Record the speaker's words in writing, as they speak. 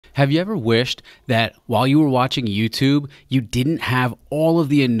Have you ever wished that while you were watching YouTube, you didn't have all of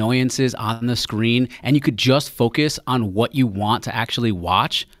the annoyances on the screen and you could just focus on what you want to actually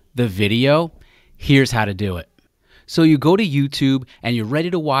watch, the video? Here's how to do it. So you go to YouTube and you're ready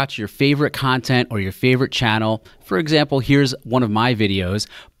to watch your favorite content or your favorite channel. For example, here's one of my videos,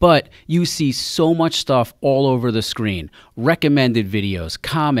 but you see so much stuff all over the screen. Recommended videos,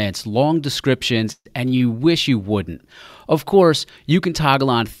 comments, long descriptions, and you wish you wouldn't. Of course, you can toggle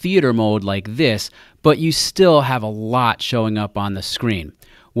on theater mode like this, but you still have a lot showing up on the screen.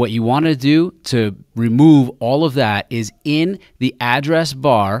 What you want to do to remove all of that is in the address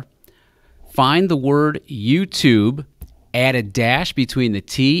bar, find the word YouTube, add a dash between the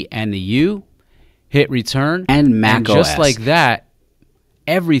T and the U, hit return, and Mac OS. Just like that,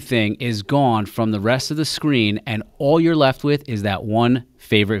 everything is gone from the rest of the screen, and all you're left with is that one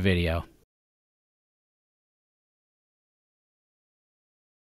favorite video.